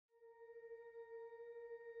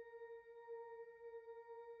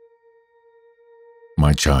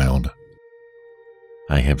My child,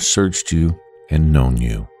 I have searched you and known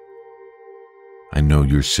you. I know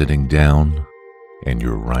you're sitting down and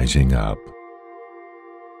you're rising up.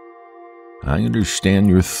 I understand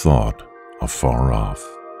your thought afar off.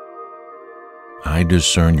 I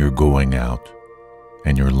discern your going out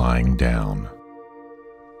and your lying down,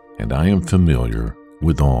 and I am familiar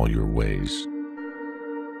with all your ways.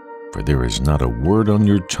 For there is not a word on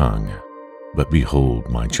your tongue, but behold,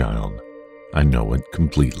 my child, I know it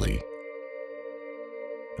completely.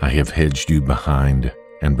 I have hedged you behind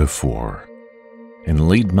and before, and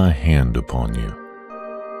laid my hand upon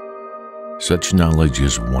you. Such knowledge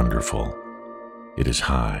is wonderful. It is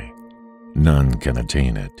high. None can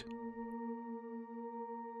attain it.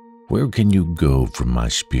 Where can you go from my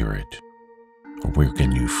spirit? Or where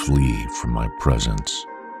can you flee from my presence?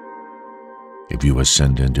 If you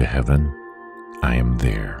ascend into heaven, I am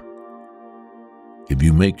there. If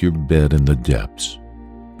you make your bed in the depths,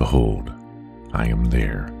 behold, I am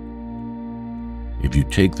there. If you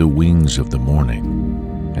take the wings of the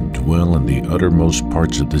morning and dwell in the uttermost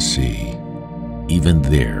parts of the sea, even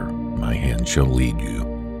there my hand shall lead you,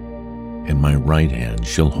 and my right hand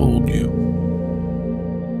shall hold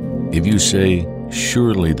you. If you say,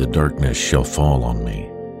 surely the darkness shall fall on me,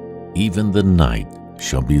 even the night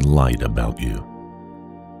shall be light about you.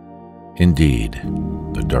 Indeed,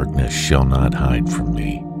 the darkness shall not hide from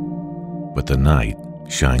me, but the night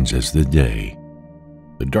shines as the day.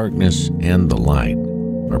 The darkness and the light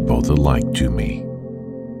are both alike to me.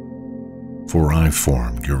 For I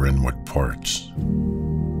formed your inward parts.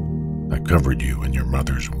 I covered you in your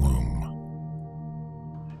mother's womb.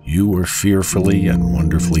 You were fearfully and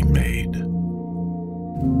wonderfully made.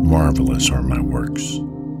 Marvelous are my works,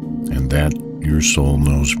 and that your soul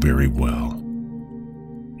knows very well.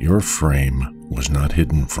 Your frame was not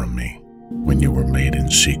hidden from me when you were made in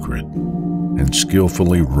secret and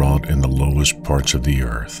skillfully wrought in the lowest parts of the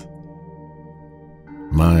earth.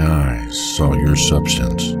 My eyes saw your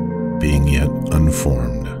substance, being yet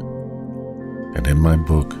unformed, and in my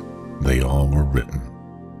book they all were written,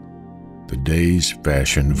 the days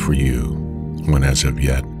fashioned for you, when as of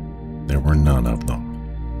yet there were none of them.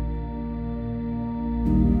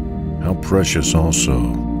 How precious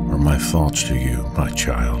also are my thoughts to you, my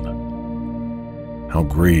child. How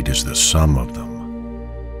great is the sum of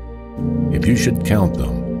them. If you should count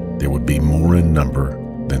them, there would be more in number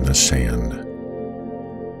than the sand.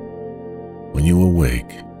 When you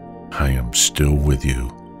awake, I am still with you,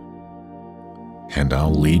 and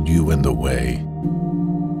I'll lead you in the way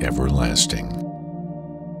everlasting.